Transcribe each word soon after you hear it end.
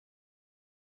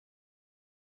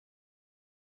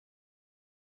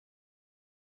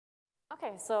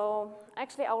Okay, so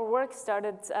actually our work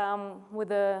started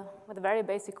with a very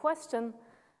basic question,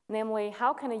 namely,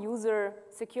 how can a user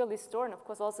securely store and, of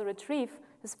course, also retrieve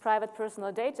his private personal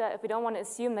data if we don't want to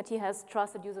assume that he has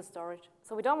trusted user storage?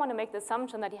 So we don't want to make the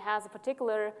assumption that he has a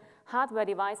particular hardware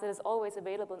device that is always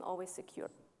available and always secure.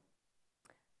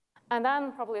 And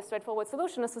then probably a straightforward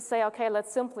solution is to say, okay,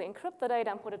 let's simply encrypt the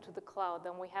data and put it to the cloud.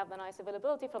 Then we have the nice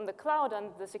availability from the cloud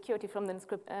and the security from the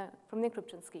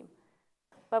encryption scheme.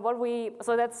 But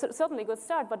so that's certainly a good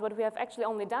start, but what we have actually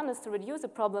only done is to reduce the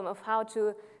problem of how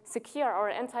to secure our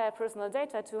entire personal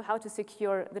data to how to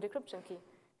secure the decryption key.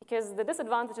 Because the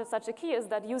disadvantage of such a key is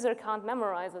that user can't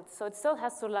memorize it. So it still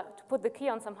has to put the key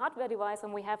on some hardware device,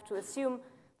 and we have to assume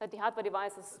that the hardware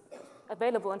device is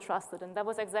available and trusted. And that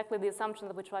was exactly the assumption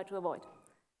that we tried to avoid.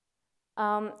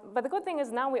 But the good thing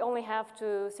is now we only have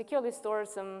to securely store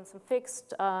some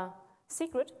fixed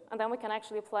secret, and then we can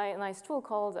actually apply a nice tool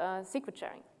called secret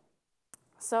sharing.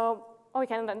 So all we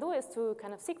can then do is to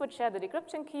kind of secret share the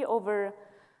decryption key over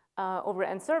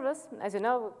end service. As you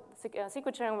know,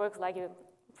 secret sharing works like you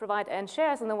provide end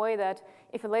shares in the way that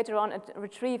if you later on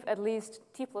retrieve at least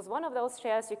t+1 of those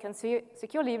shares, you can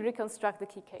securely reconstruct the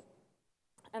key k.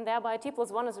 And thereby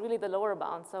t+1 is really the lower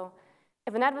bound. So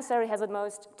if an adversary has at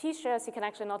most t shares, he can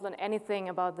actually not learn anything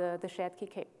about the shared key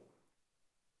k.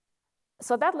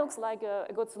 So that looks like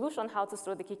a good solution how to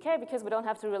store the key k, because we don't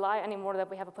have to rely anymore that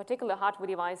we have a particular hardware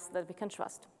device that we can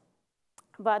trust.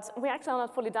 But we're actually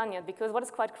not fully done yet, because what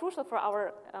is quite crucial for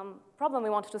our problem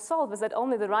we wanted to solve is that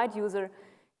only the right user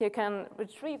here can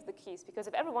retrieve the keys. Because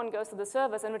if everyone goes to the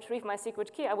service and retrieve my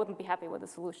secret key, I wouldn't be happy with the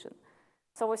solution.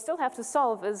 So what we still have to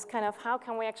solve is kind of how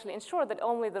can we actually ensure that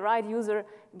only the right user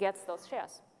gets those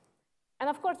shares. And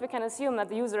of course, we can assume that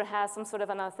the user has some sort of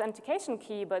an authentication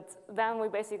key, but then we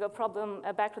basically go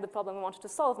back to the problem we wanted to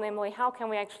solve, namely, how can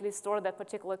we actually store that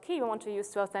particular key we want to use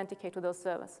to authenticate to those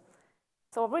servers?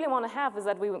 So what we really want to have is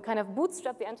that we kind of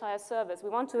bootstrap the entire service. We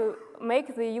want to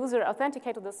make the user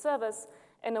authenticate to the service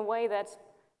in a way that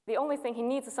the only thing he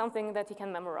needs is something that he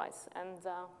can memorize. And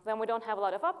then we don't have a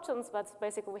lot of options, but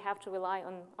basically we have to rely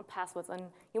on passwords,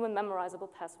 on human memorizable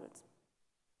passwords.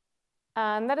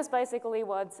 And that is basically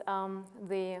what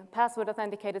the password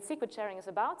authenticated secret sharing is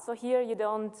about. So here you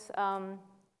don't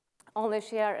only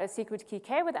share a secret key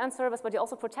k with end service, but you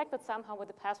also protect it somehow with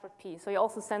the password p. So you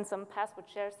also send some password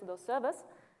shares to those servers.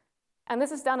 And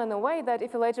this is done in a way that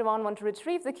if you later on want to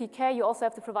retrieve the key k, you also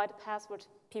have to provide a password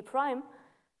p prime.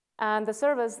 And the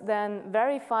servers then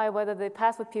verify whether the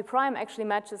password p prime actually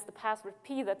matches the password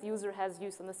p that the user has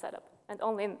used in the setup. And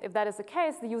only if that is the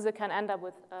case, the user can end up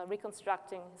with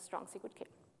reconstructing his strong secret key.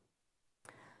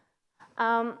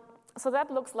 So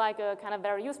that looks like a kind of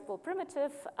very useful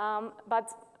primitive, but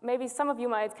maybe some of you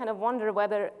might kind of wonder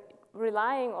whether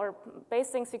relying or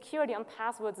basing security on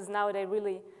passwords is nowadays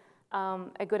really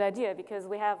a good idea, because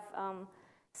we have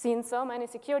seen so many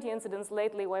security incidents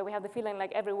lately where we have the feeling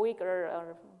like every week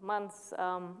or months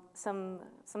some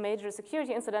major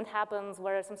security incident happens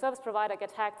where some service provider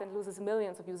gets hacked and loses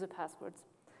millions of user passwords.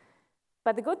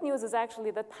 But the good news is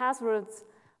actually that passwords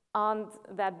aren't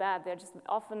that bad. They're just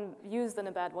often used in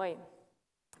a bad way.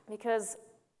 Because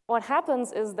what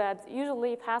happens is that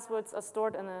usually passwords are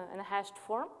stored in a hashed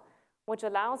form, which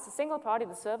allows a single party,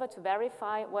 the server, to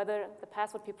verify whether the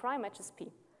password p prime matches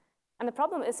p. And the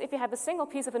problem is if you have a single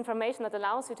piece of information that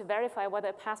allows you to verify whether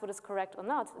a password is correct or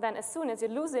not, then as soon as you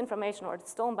lose the information or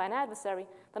it's stolen by an adversary,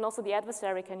 then also the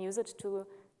adversary can use it to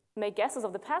make guesses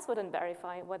of the password and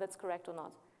verify whether it's correct or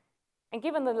not. And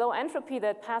given the low entropy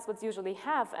that passwords usually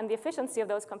have and the efficiency of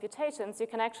those computations, you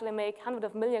can actually make hundreds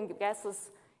of million guesses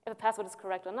if a password is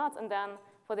correct or not, and then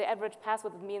for the average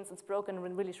password, it means it's broken in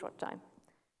a really short time.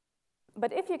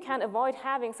 But if you can avoid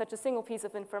having such a single piece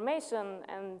of information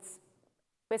and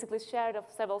basically shared of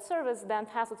several servers, then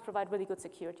passwords provide really good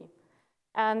security.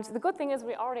 And the good thing is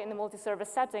we're already in a multi-service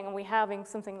setting and we're having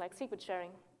something like secret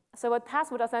sharing. So what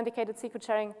password authenticated secret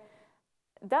sharing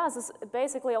does is it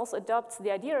basically also adopts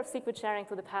the idea of secret sharing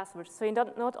to the password. So you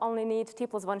not only need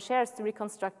t+1 shares to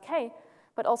reconstruct k,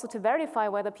 but also to verify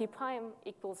whether p prime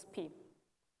equals p.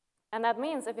 And that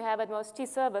means if you have at most t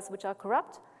servers which are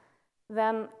corrupt,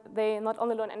 then they not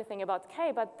only learn anything about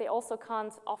k, but they also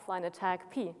can't offline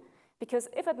attack p. Because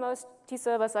if at most t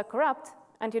servers are corrupt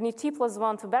and you need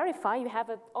t+1 to verify, you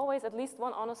have always at least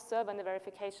one honest server in the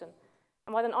verification.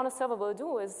 And what an honest server will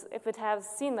do is if it has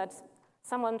seen that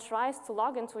someone tries to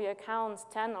log into your account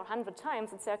 10 or 100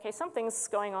 times and say, okay, something's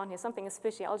going on here, something is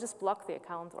fishy, I'll just block the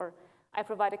account, or I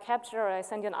provide a captcha, or I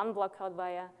send you an unblock code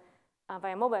via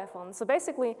mobile phone. So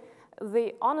basically,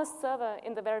 the honest server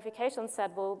in the verification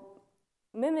set will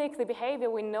mimic the behavior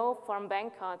we know from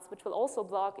bank cards, which will also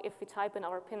block if we type in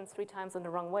our PIN 3 times in the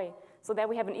wrong way. So there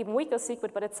we have an even weaker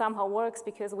secret, but it somehow works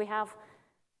because we have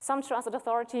some trusted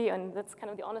authority, and that's kind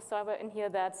of the honest server in here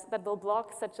that will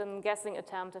block such a guessing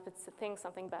attempt if it thinks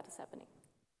something bad is happening.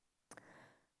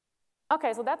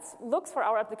 Okay, so that looks for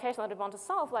our application that we want to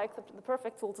solve like the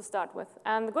perfect tool to start with.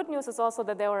 And the good news is also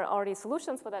that there were already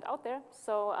solutions for that out there.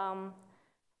 So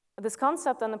this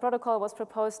concept and the protocol was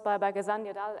proposed by Bagazan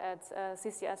Yadal at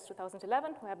CCS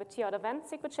 2011, who have a T out of N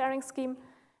secret sharing scheme.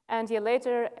 And a year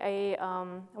later, a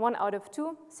 1 out of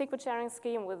 2 secret sharing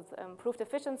scheme with improved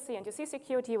efficiency and UC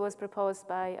security was proposed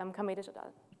by Camenisch et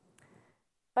al.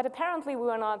 But apparently, we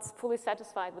were not fully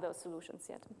satisfied with those solutions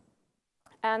yet.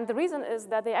 And the reason is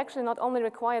that they actually not only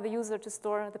require the user to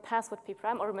store the password P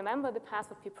prime or remember the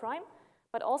password P prime,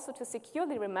 but also to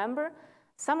securely remember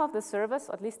some of the servers,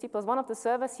 or at least T plus 1 of the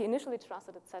servers he initially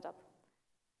trusted at setup.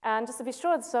 And just to be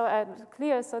sure, so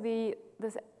clear, so the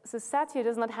set here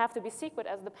does not have to be secret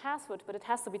as the password, but it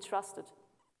has to be trusted.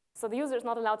 So the user is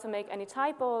not allowed to make any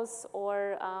typos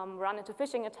or run into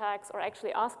phishing attacks or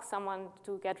actually ask someone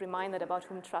to get reminded about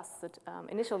whom trusts it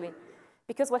initially.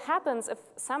 Because what happens if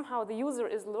somehow the user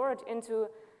is lured into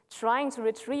trying to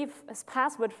retrieve his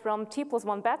password from T plus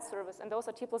 1 bad servers, and those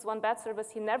are T plus 1 bad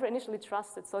servers he never initially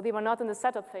trusted, so they were not in the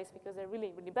setup phase because they're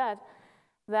really, really bad,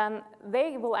 then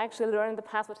they will actually learn the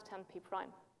password to 10 P prime.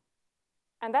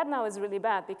 And that now is really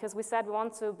bad because we said we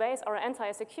want to base our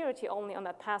entire security only on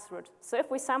that password. So if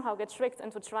we somehow get tricked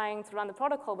into trying to run the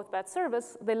protocol with bad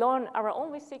service, they learn our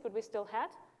only secret we still had,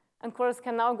 and of course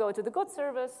can now go to the good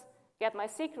service, get my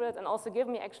secret, and also give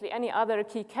me actually any other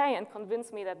key K and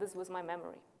convince me that this was my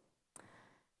memory.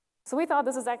 So we thought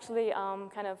this is actually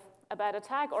kind of a bad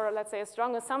attack, or let's say a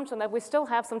strong assumption that we still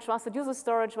have some trusted user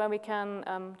storage where we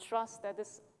can trust that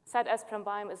this set S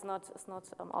prime is not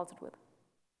altered with.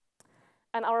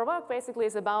 And our work basically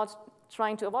is about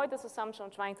trying to avoid this assumption,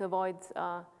 trying to avoid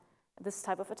this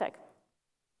type of attack.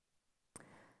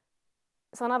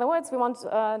 So in other words, we want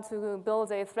to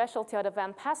build a threshold T out of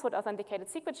N password authenticated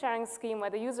secret sharing scheme where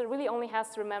the user really only has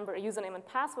to remember a username and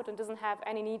password and doesn't have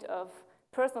any need of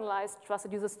personalized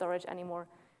trusted user storage anymore.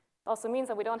 It also means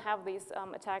that we don't have these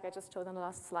attack I just showed on the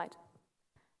last slide.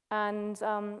 And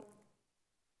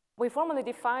we formally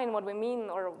define what we mean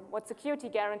or what security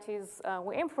guarantees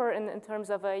we aim for in terms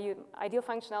of ideal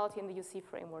functionality in the UC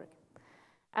framework.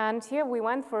 And here we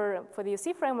went for the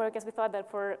UC framework as we thought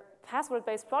that for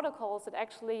password-based protocols, it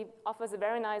actually offers a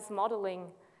very nice modeling,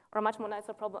 or a much more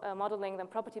nicer modeling than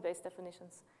property-based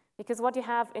definitions. Because what you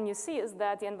have in UC is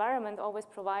that the environment always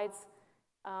provides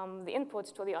the input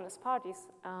to the honest parties,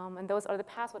 and those are the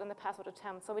password and the password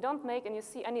attempt. So we don't make in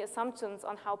UC any assumptions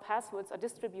on how passwords are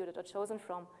distributed or chosen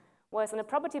from. Whereas in a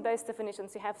property-based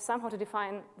definitions, you have somehow to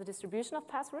define the distribution of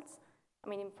passwords. I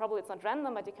mean, probably it's not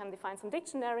random, but you can define some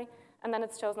dictionary, and then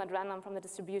it's chosen at random from the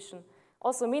distribution.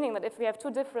 Also meaning that if we have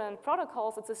two different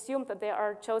protocols, it's assumed that they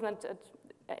are chosen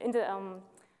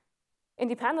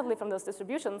independently from those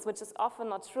distributions, which is often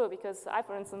not true because I,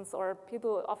 for instance, or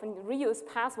people often reuse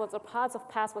passwords or parts of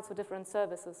passwords for different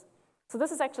services. So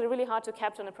this is actually really hard to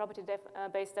capture in a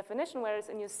property-based definition, whereas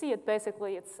in UC,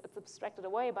 it's abstracted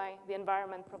away by the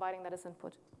environment providing that as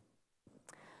input.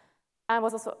 And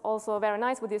what's also very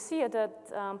nice with UC,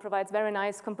 that provides very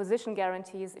nice composition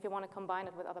guarantees if you want to combine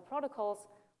it with other protocols,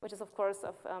 which is, of course,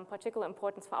 of particular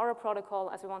importance for our protocol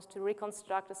as we wanted to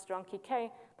reconstruct a strong key K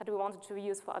that we wanted to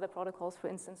use for other protocols, for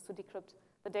instance, to decrypt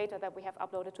the data that we have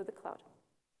uploaded to the cloud.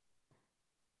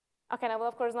 Okay, and I will,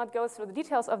 of course, not go through the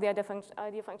details of the idea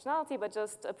functionality, but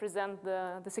just present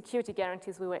the security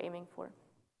guarantees we were aiming for.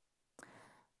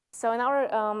 So in our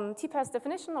TPAS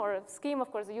definition or scheme,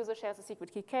 of course, the user shares a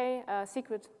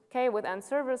secret K with N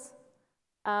servers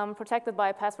protected by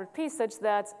a password P such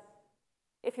that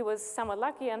if he was somewhat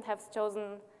lucky and has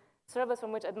chosen servers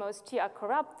from which at most T are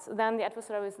corrupt, then the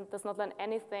adversary does not learn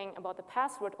anything about the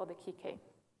password or the key K.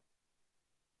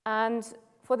 And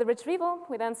for the retrieval,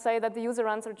 we then say that the user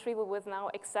runs a retrieval with now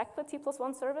exactly T plus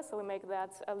 1 service, so we make that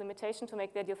a limitation to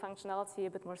make the ideal functionality a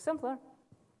bit more simpler.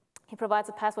 He provides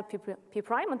a password P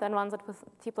prime and then runs it with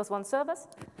T plus 1 service.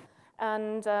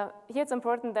 And here it's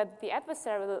important that the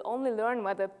adversary will only learn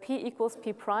whether P equals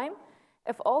P prime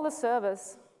if all the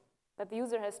servers that the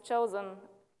user has chosen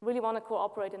really want to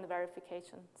cooperate in the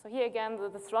verification. So here again,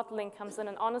 the throttling comes in.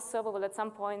 An honest server will at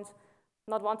some point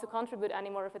not want to contribute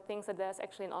anymore if it thinks that there's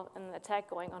actually an attack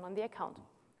going on the account.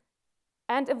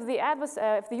 And if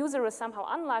the user is somehow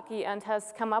unlucky and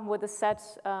has come up with a set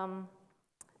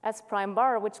S prime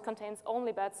bar, which contains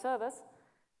only bad servers,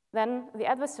 then the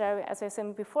adversary, as I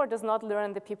said before, does not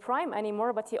learn the P prime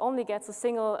anymore, but he only gets a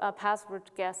single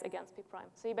password guess against P prime.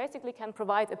 So he basically can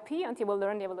provide a P, and he will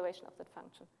learn the evaluation of that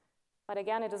function. But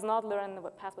again, it does not learn the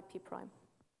password P prime.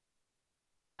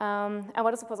 And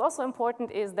what is, of course, also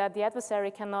important is that the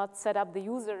adversary cannot set up the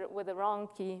user with the wrong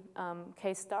key,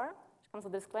 K star, which comes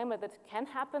with a disclaimer that can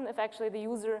happen if actually the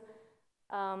user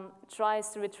tries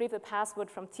to retrieve the password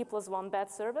from T+1 bad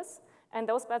service, and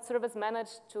those bad servers manage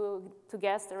to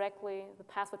guess directly the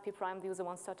password P prime the user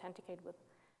wants to authenticate with.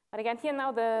 But again, here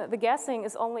now the guessing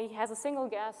is only has a single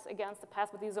guess against the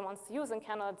password the user wants to use and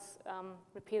cannot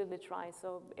repeatedly try.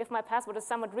 So if my password is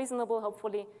somewhat reasonable,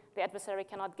 hopefully the adversary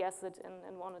cannot guess it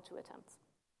in 1 or 2 attempts.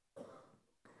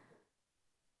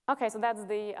 Okay, so that's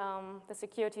the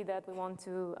security that we want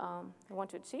to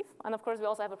achieve. And of course, we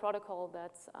also have a protocol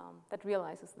that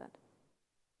realizes that.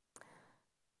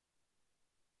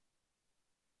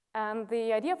 And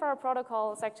the idea of our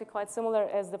protocol is actually quite similar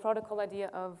as the protocol idea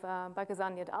of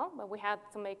Bagazani et al., but we had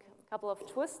to make a couple of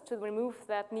twists to remove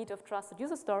that need of trusted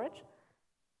user storage,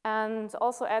 and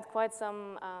also add quite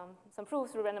some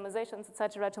proofs through randomizations,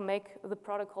 etc., to make the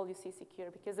protocol you see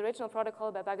secure, because the original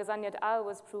protocol by Bagazani et al.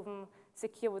 Was proven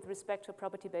secure with respect to a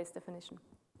property-based definition.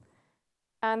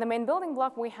 And the main building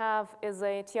block we have is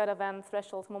a T out of n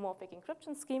threshold homomorphic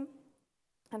encryption scheme,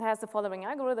 and has the following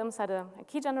algorithms: had a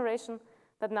key generation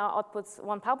that now outputs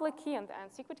one public key and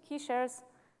secret key shares,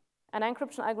 an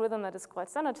encryption algorithm that is quite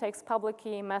standard, takes public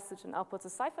key, message, and outputs a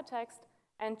ciphertext,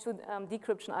 and two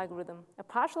decryption algorithm. A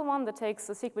partial one that takes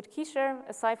a secret key share,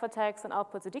 a ciphertext, and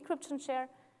outputs a decryption share,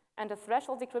 and a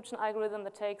threshold decryption algorithm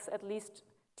that takes at least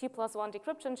T+1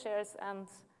 decryption shares and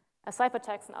a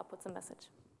ciphertext and outputs a message.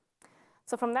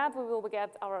 So from that, we will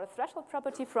get our threshold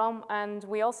property from, and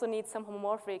we also need some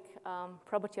homomorphic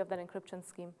property of that encryption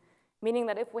scheme. Meaning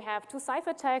that if we have two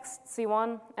ciphertexts,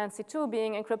 C1 and C2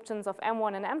 being encryptions of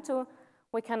M1 and M2,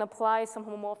 we can apply some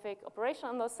homomorphic operation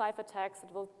on those ciphertexts.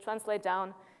 It will translate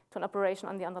down to an operation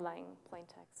on the underlying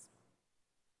plaintext.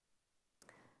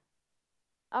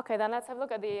 Okay, then let's have a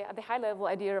look at the high-level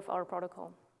idea of our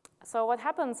protocol. So what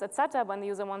happens at setup when the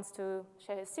user wants to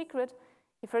share his secret?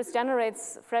 He first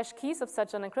generates fresh keys of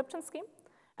such an encryption scheme,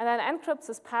 and then encrypts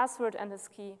his password and his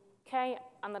key K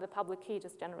under the public key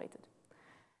just generated.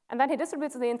 And then he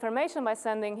distributes the information by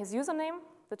sending his username,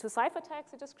 the two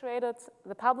ciphertexts he just created,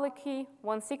 the public key,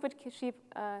 one secret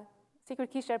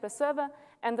key share per server,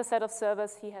 and the set of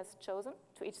servers he has chosen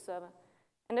to each server.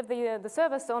 And if the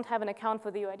servers don't have an account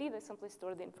for the UID, they simply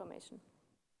store the information.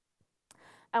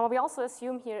 And what we also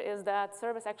assume here is that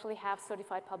servers actually have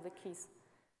certified public keys,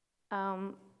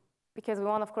 because we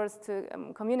want, of course, to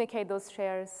communicate those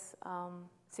shares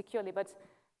securely. But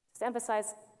to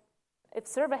emphasize, if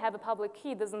servers have a public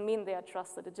key, it doesn't mean they are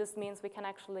trusted. It just means we can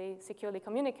actually securely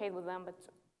communicate with them, but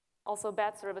also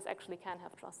bad servers actually can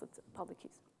have trusted public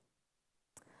keys.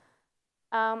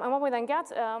 And what we then get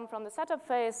from the setup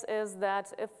phase is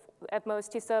that if at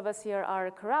most T servers here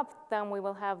are corrupt, then we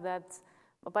will have that,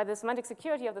 by the semantic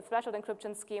security of the threshold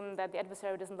encryption scheme, that the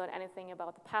adversary doesn't learn anything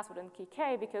about the password and key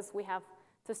K, because we have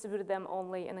distributed them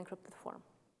only in encrypted form.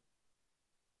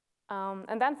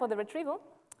 And then for the retrieval,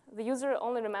 the user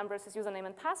only remembers his username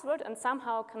and password, and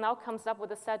somehow now comes up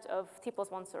with a set of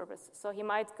T+1 servers. So he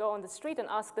might go on the street and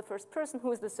ask the first person,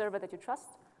 who is the server that you trust?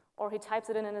 Or he types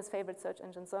it in his favorite search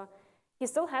engine. So he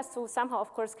still has to somehow,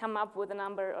 of course, come up with a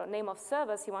number or name of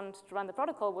servers he wants to run the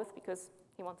protocol with, because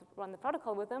he wants to run the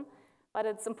protocol with them. But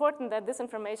it's important that this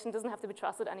information doesn't have to be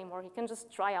trusted anymore. He can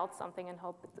just try out something and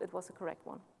hope it was the correct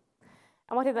one.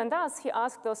 And what he then does, he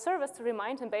asks those servers to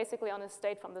remind him basically on his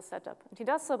state from the setup. And he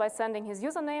does so by sending his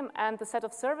username and the set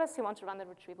of servers he wants to run the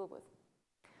retrieval with.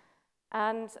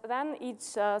 And then each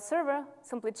server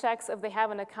simply checks if they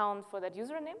have an account for that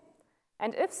username.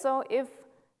 And if so, if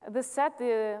the set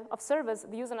of servers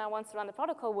the user now wants to run the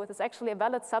protocol with is actually a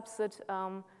valid subset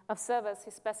of servers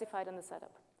he specified in the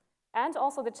setup. And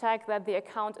also the check that the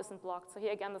account isn't blocked. So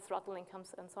here again, the throttling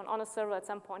comes in. So an honest server at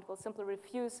some point will simply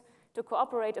refuse to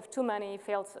cooperate if too many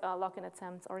failed login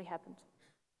attempts already happened.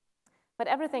 But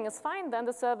everything is fine, then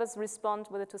the servers respond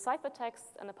with a two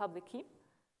ciphertext and a public key.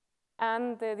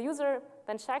 And the user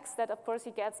then checks that, of course,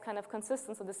 he gets kind of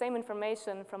consistent, so the same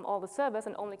information from all the servers,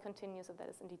 and only continues if that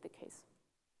is indeed the case.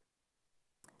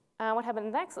 What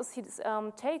happens next is he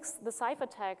takes the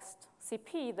ciphertext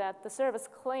CP that the servers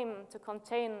claim to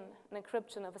contain an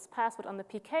encryption of his password on the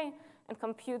PK and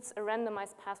computes a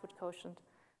randomized password quotient.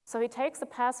 So he takes the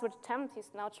password attempt he's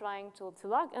now trying to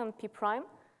log in P prime,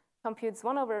 computes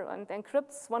 1 over and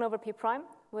encrypts 1 over P prime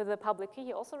with the public key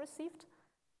he also received,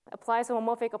 applies a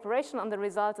homomorphic operation on the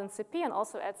result in CP, and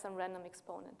also adds some random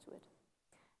exponent to it.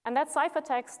 And that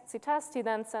ciphertext ctest he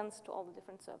then sends to all the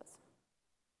different servers.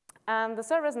 And the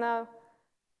servers now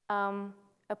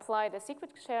apply the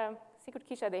secret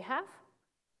key share they have,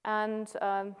 and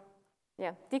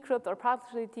decrypt or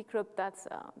partially decrypt that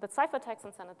ciphertext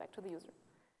and send it back to the user.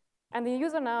 And the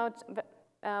user now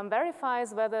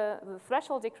verifies whether the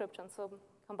threshold decryption, so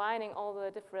combining all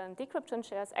the different decryption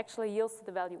shares, actually yields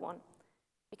the value 1.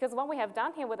 Because what we have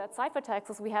done here with that ciphertext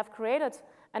is we have created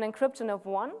an encryption of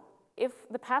 1 if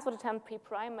the password attempt P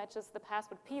prime matches the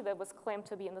password P that was claimed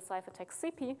to be in the ciphertext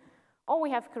CP, or we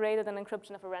have created an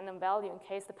encryption of a random value in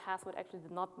case the password actually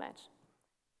did not match.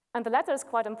 And the latter is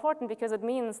quite important because it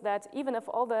means that even if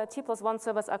all the T+1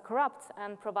 servers are corrupt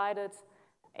and provided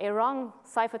a wrong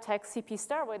ciphertext CP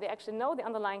star where they actually know the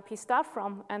underlying P star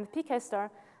from and PK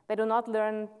star, they do not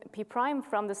learn P prime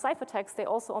from the ciphertext. They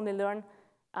also only learn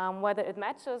whether it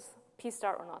matches P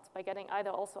star or not by getting either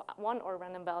also 1 or a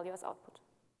random value as output.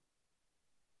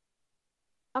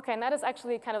 Okay, and that is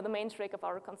actually kind of the main trick of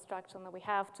our construction that we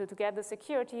have to get the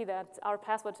security that our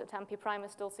password attempt P prime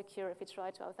is still secure if we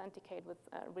try to authenticate with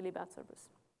really bad servers.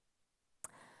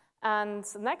 And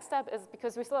the next step is,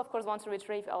 because we still, of course, want to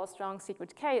retrieve our strong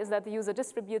secret key, is that the user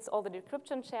distributes all the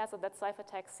decryption shares of that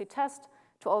ciphertext ctest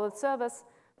to all the servers.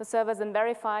 The servers then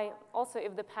verify also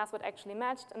if the password actually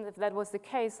matched, and if that was the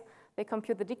case, they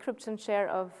compute the decryption share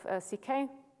of CK,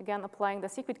 again applying the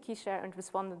secret key share and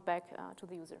respond it back to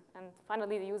the user. And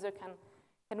finally, the user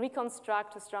can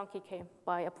reconstruct a strong key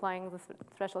by applying the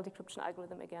threshold decryption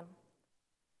algorithm again.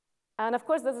 And of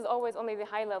course, this is always only the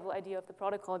high-level idea of the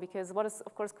protocol, because what is,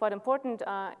 of course, quite important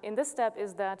in this step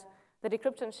is that the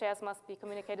decryption shares must be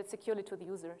communicated securely to the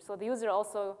user. So the user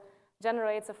also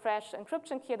generates a fresh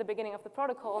encryption key at the beginning of the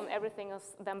protocol, and everything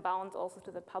is then bound also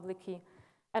to the public key.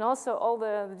 And also all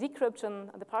the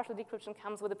decryption, the partial decryption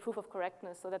comes with a proof of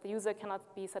correctness, so that the user cannot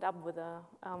be set up with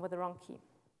the wrong key.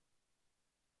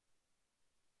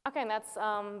 Okay, and that's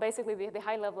basically the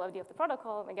high-level idea of the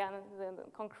protocol. Again, the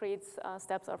concrete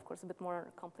steps are, of course, a bit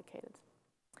more complicated.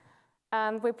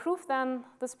 And we prove then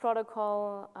this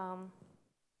protocol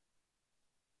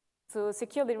to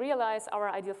securely realize our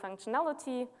ideal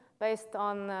functionality based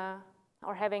on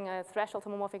our having a threshold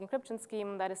homomorphic encryption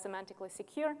scheme that is semantically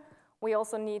secure. We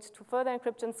also need two further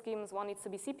encryption schemes. One needs to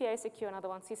be CPA secure, another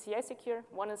one CCA secure.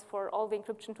 One is for all the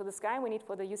encryption to the sky. We need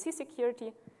for the UC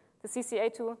security, the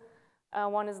CCA2.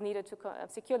 One is needed to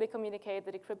securely communicate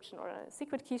the decryption or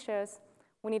secret key shares.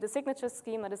 We need a signature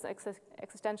scheme that is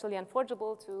existentially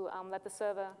unforgeable to let the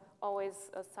server always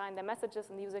sign their messages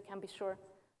and the user can be sure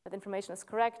that the information is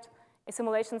correct. A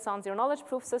simulation sound zero knowledge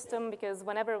proof system, because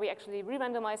whenever we actually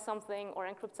re-randomize something or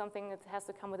encrypt something, it has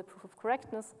to come with a proof of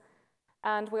correctness.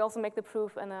 And we also make the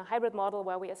proof in a hybrid model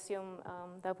where we assume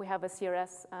that we have a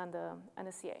CRS and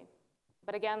a CA.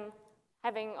 But again,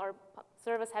 having our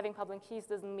servers having public keys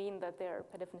doesn't mean that they're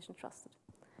by definition trusted.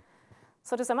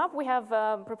 So to sum up, we have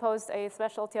proposed a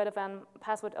threshold TRFN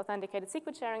password authenticated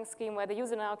secret sharing scheme where the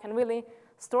user now can really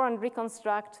store and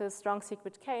reconstruct a strong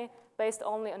secret key based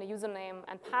only on a username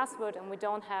and password, and we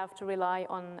don't have to rely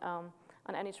on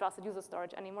any trusted user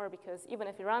storage anymore, because even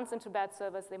if he runs into bad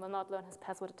servers, they will not learn his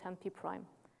password attempt P prime.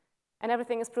 And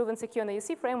everything is proven secure in the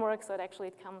UC framework, so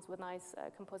it comes with nice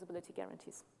composability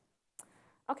guarantees.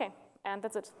 Okay, and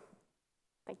that's it.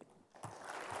 Thank you.